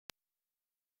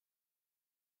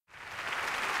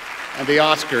And the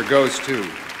Oscar goes to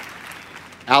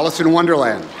Alice in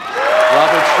Wonderland.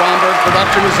 Robert Stromberg,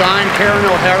 production design. Karen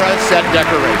O'Hara, set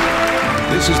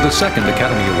decoration. This is the second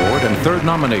Academy Award and third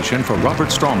nomination for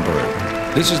Robert Stromberg.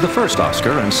 This is the first Oscar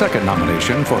and second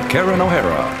nomination for Karen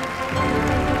O'Hara.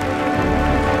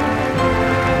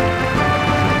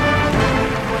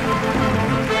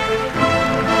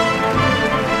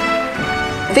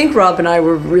 I think Rob and I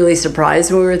were really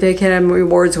surprised when we were at the Academy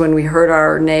Awards when we heard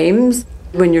our names.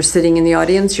 When you're sitting in the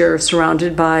audience, you're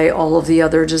surrounded by all of the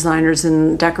other designers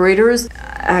and decorators.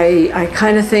 I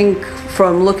kind of think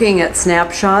from looking at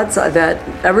snapshots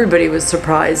that everybody was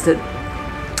surprised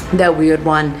that we had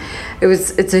won.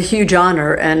 It's a huge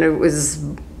honor, and it was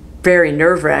very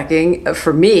nerve-wracking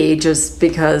for me just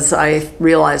because I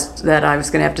realized that I was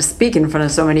going to have to speak in front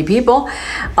of so many people.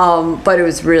 But it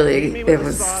was really,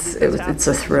 it's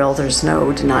a thrill. There's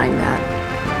no denying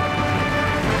that.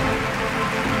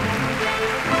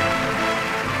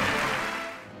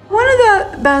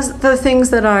 The things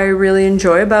that I really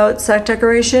enjoy about set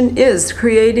decoration is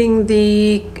creating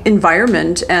the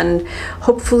environment, and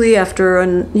hopefully after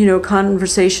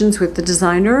conversations with the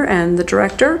designer and the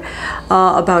director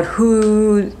about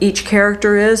who each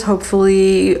character is,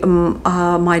 hopefully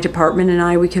my department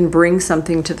and we can bring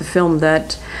something to the film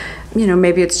that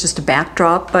maybe it's just a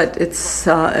backdrop, but it's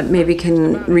maybe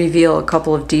can reveal a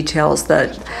couple of details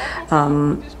that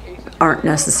aren't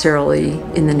necessarily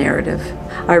in the narrative.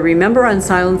 I remember on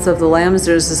Silence of the Lambs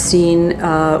there's a scene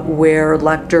where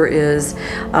Lecter is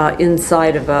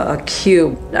inside of a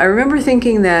cube. I remember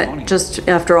thinking that just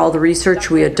after all the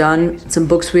research we had done, some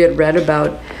books we had read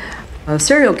about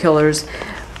serial killers,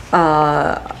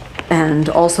 and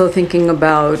also thinking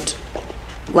about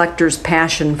Lecter's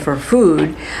passion for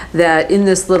food, that in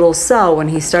this little cell, when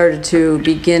he started to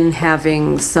begin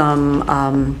having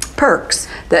some perks,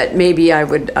 that maybe I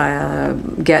would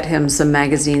get him some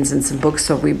magazines and some books.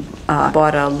 So we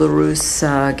bought a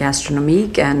Larousse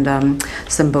Gastronomique and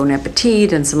some Bon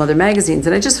Appetit and some other magazines,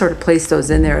 and I just sort of placed those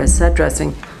in there as set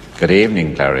dressing. Good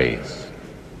evening, Clarice.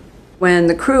 When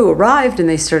the crew arrived and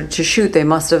they started to shoot, they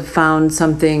must have found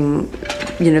something,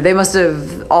 they must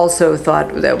have also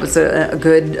thought that was a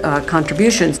good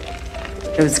contribution.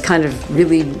 It was kind of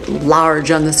really large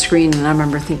on the screen, and I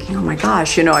remember thinking, oh my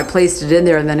gosh, I placed it in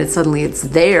there, and then suddenly it's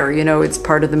there, it's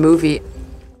part of the movie.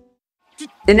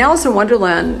 In Alice in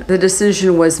Wonderland, the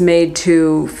decision was made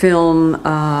to film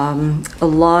a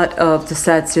lot of the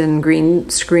sets in green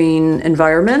screen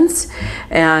environments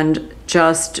and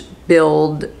just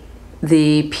build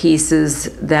the pieces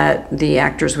that the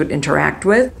actors would interact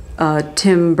with.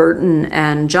 Tim Burton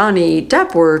and Johnny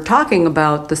Depp were talking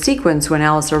about the sequence when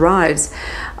Alice arrives.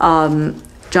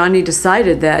 Johnny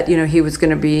decided that, he was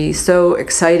going to be so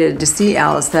excited to see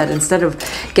Alice that instead of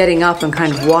getting up and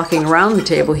kind of walking around the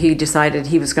table, he decided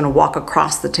he was going to walk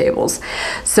across the tables.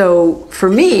 So for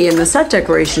me, in the set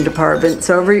decoration department,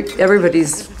 so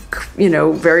everybody's,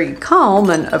 very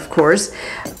calm, and of course,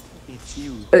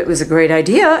 it was a great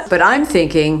idea, but I'm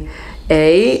thinking,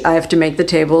 I have to make the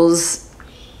tables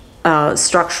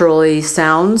structurally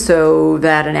sound so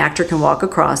that an actor can walk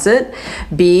across it.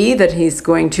 B, that he's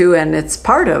going to, and it's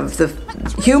part of the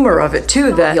humor of it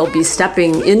too, that he'll be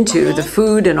stepping into the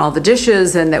food and all the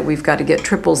dishes, and that we've got to get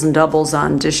triples and doubles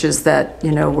on dishes that,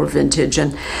 were vintage,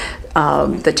 and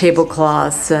the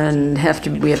tablecloths, and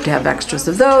we have to have extras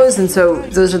of those. And so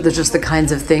those are just the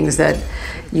kinds of things that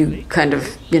you kind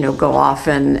of, go off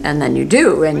and then you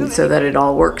do, and so that it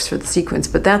all works for the sequence.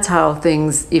 But that's how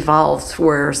things evolve,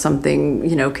 where something,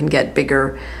 can get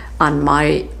bigger on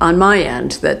my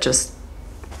end, that just,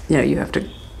 you have to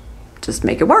just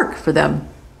make it work for them.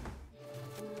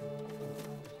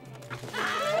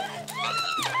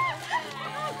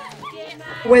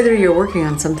 Whether you're working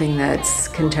on something that's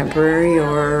contemporary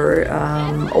or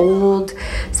old,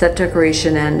 set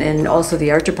decoration and also the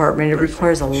art department, it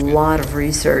requires a lot of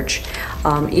research.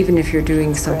 Even if you're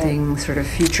doing something sort of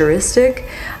futuristic,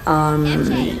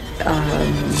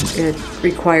 it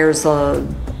requires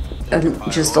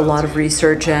just a lot of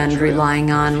research and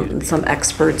relying on some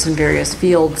experts in various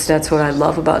fields. That's what I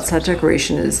love about set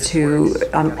decoration,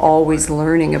 I'm always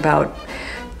learning about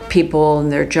people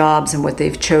and their jobs and what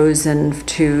they've chosen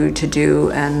to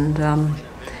do, and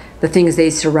the things they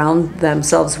surround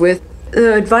themselves with.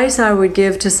 The advice I would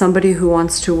give to somebody who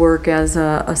wants to work as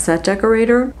a set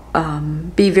decorator,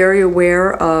 be very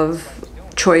aware of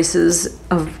choices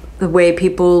of the way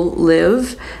people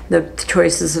live, the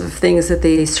choices of things that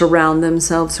they surround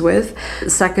themselves with.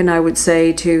 Second, I would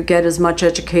say to get as much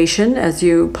education as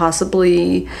you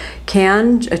possibly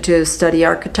can, to study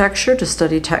architecture, to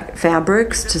study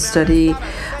fabrics, to study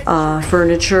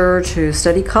furniture, to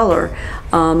study color.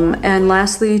 And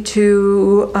lastly,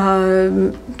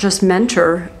 to just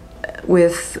mentor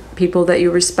with people that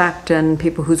you respect and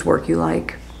people whose work you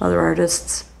like, other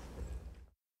artists.